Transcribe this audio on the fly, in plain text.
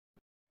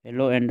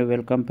Hello and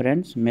welcome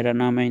friends, मेरा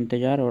नाम है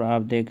इंतज़ार और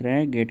आप देख रहे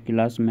हैं गेट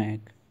क्लास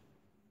मैक।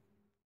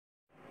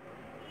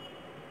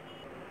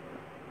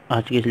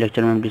 आज के इस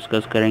लेक्चर में हम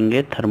डिस्कस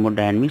करेंगे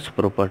thermodynamics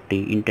property,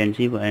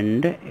 intensive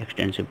and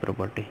extensive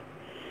property.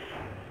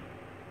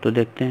 तो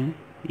देखते हैं,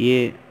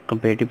 ये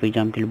कम्पिटिटिव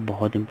एग्जाम के लिए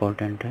बहुत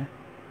इंपॉर्टेंट है।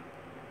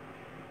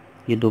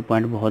 ये दो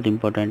पॉइंट बहुत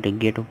इंपॉर्टेंट है,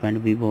 गेट पॉइंट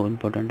भी बहुत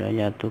इंपॉर्टेंट है,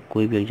 या तो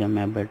कोई भी एग्जाम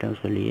में आप बैठे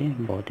उसके लिए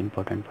बहुत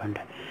इंपॉर्टेंट पॉइंट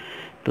है।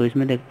 तो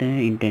इसमें देखते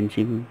हैं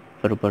इंटेंसिव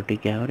प्रॉपर्टी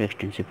क्या है और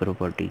एक्सटेंसिव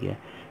प्रॉपर्टी क्या है।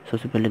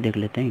 सबसे पहले देख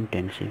लेते हैं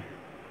इंटेंसिव,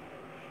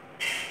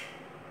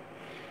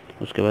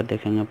 उसके बाद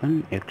देखेंगे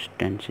अपन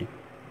एक्सटेंसिव।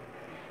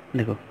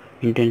 देखो,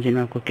 इंटेंसिव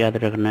में आपको क्या याद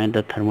रखना है,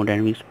 the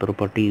thermodynamics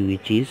property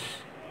which is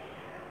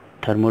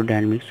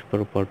thermodynamics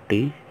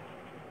property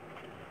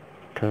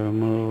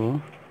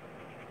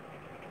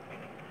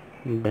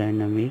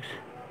thermodynamics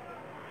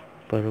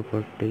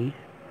property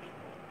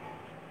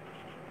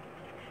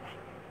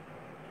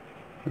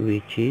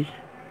which is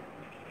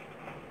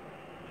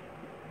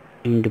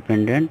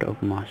independent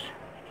of mass,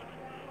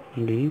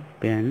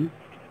 independent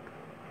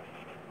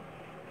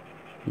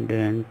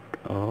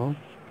of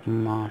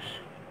mass.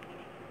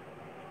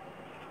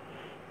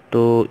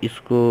 तो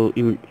इसको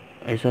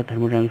ऐसा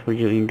थर्मोडायनेमिक्स पर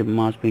जो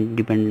मास पे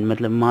डिपेंडेंट,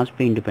 मतलब मास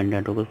पे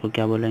इंडिपेंडेंट होगा, उसको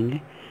क्या बोलेंगे,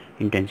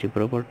 इंटेंसिव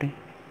प्रॉपर्टी।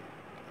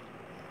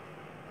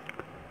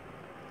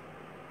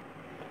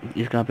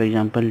 इसका आप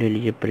एग्जांपल ले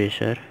लीजिए,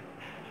 प्रेशर,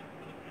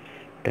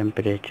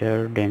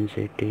 टेम्परेचर,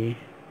 डेंसिटी।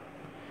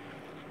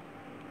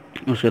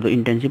 उसके तो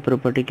इंटेंसिव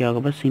प्रॉपर्टी क्या होगा,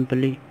 बस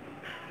सिंपली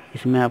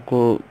इसमें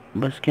आपको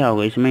बस क्या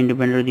होगा, इसमें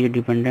इंडिपेंडेंट दिए,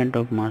 डिपेंडेंट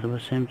ऑफ मास,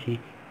 बस सेम चीज,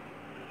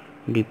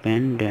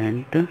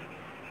 dependent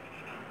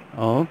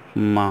of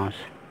mass.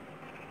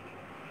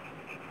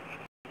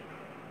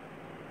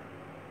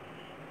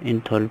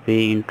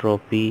 Enthalpy,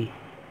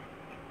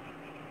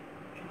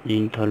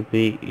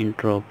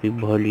 entropy,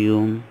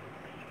 volume,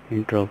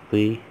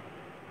 entropy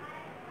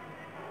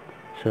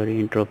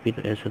तो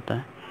ऐसा होता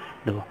है।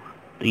 देखो,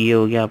 तो ये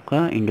हो गया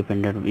आपका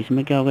इंडिपेंडेंट।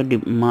 इसमें क्या होगा,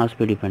 मास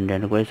पे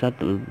डिपेंडेंट होगा, ऐसा।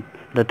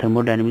 The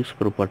thermodynamics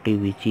property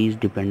which is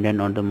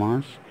dependent on the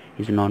mass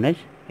is known as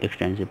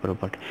extensive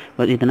property.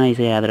 बस इतना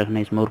इसे याद रखना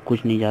है, इसमें और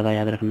कुछ नहीं ज़्यादा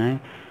याद रखना है,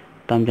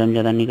 तामझाम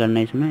ज़्यादा नहीं करना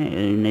है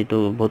इसमें, नहीं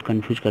तो बहुत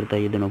कंफ्यूज करता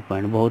है, ये दोनों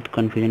पॉइंट बहुत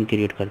कन्फ्यूजन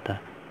क्रिएट करता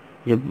है।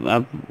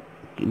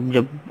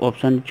 जब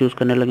ऑप्शन चूज़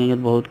करने लगेंगे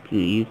तो बहुत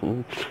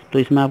तो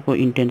इसमें आपको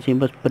इंटेंसिव,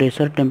 बस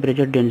प्रेशर,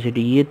 टेम्परेचर,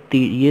 डेंसिटी, ये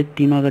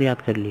तीनों अगर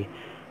याद कर लिए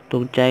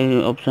तो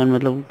चाहे ऑप्शन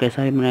मतलब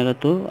कैसा भी बनाएगा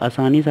तो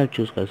आसानी से आप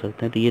चूज़ कर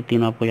सकते हैं। तो ये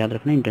तीनों आपको याद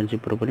रखना है, इंटेंसिव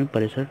प्रॉपर्टी,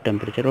 प्रेशर,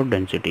 टेम्परेचर और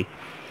डेंसिटी।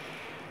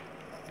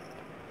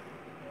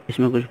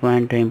 इसमें कुछ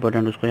पॉइंट है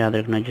इंपॉर्टेंट, उसको याद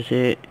रखना है।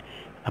 जैसे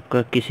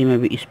आपका किसी में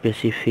भी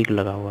स्पेसिफिक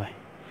लगा हुआ है,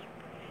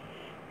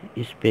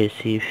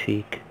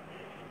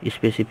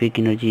 स्पेसिफिक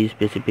एनर्जी,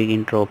 स्पेसिफिक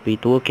इंट्रोपी,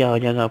 तो वो क्या हो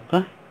जाएगा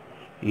आपका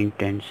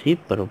इंटेंसिव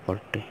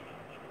प्रॉपर्टी।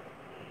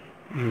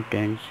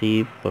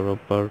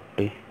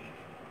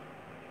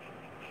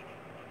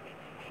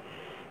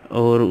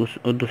 और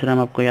दूसरा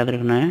में आपको याद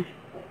रखना है,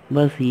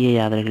 बस ये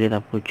याद रख लिया तो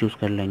आपको चूज़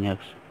कर लेंगे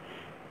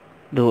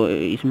अक्सर। तो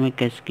इसमें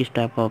किस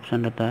टाइप का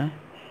ऑप्शन रहता है,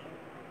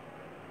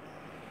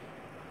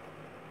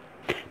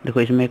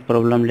 देखो इसमें एक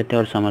प्रॉब्लम लेते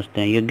हैं और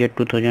समझते हैं। ये गेट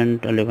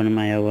 2011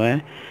 में आया हुआ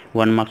है,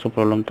 1 मार्क्स का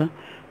प्रॉब्लम था।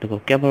 देखो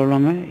क्या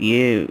प्रॉब्लम है,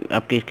 ये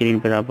आपकी स्क्रीन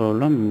पर आप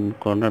प्रॉब्लम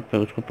कॉर्नर पे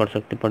उसको पढ़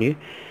सकते, पढ़िए।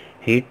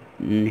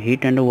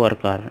 हीट एंड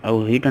वर्क आर,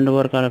 और हीट एंड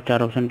वर्क आर,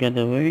 चार ऑप्शन क्या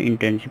दिए हुए,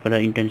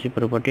 intensive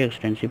property,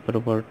 extensive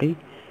property,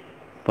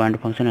 point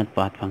function and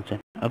path function.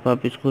 अब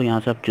आप इसको यहाँ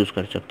से आप चूज़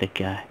कर सकते हैं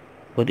क्या है,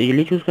 बहुत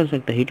इजीली चूज़ कर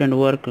सकते हैं। हीट एंड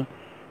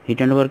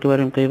वर्क के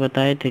बारे में कहीं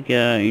बताए थे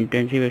क्या,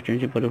 इंटेंसिव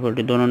एक्सटेंसिव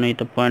प्रॉपर्टी दोनों नहीं,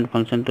 तो पॉइंट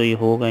फंक्शन तो ये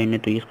होगा ही नहीं,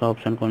 तो इसका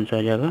ऑप्शन कौन सा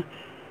हो जाएगा,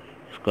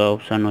 इसका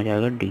ऑप्शन हो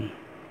जाएगा डी।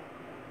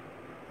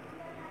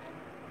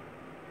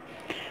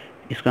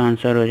 इसका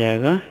आंसर हो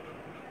जाएगा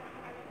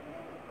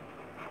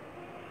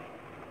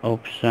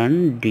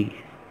ऑप्शन डी।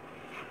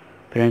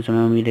 फ्रेंड्स, हमें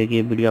उम्मीद है कि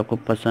ये वीडियो आपको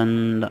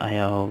पसंद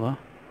आया होगा।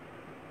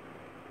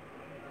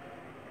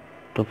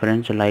 तो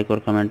फ्रेंड्स, लाइक और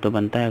कमेंट तो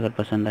बनता है अगर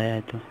पसंद आया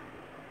है तो।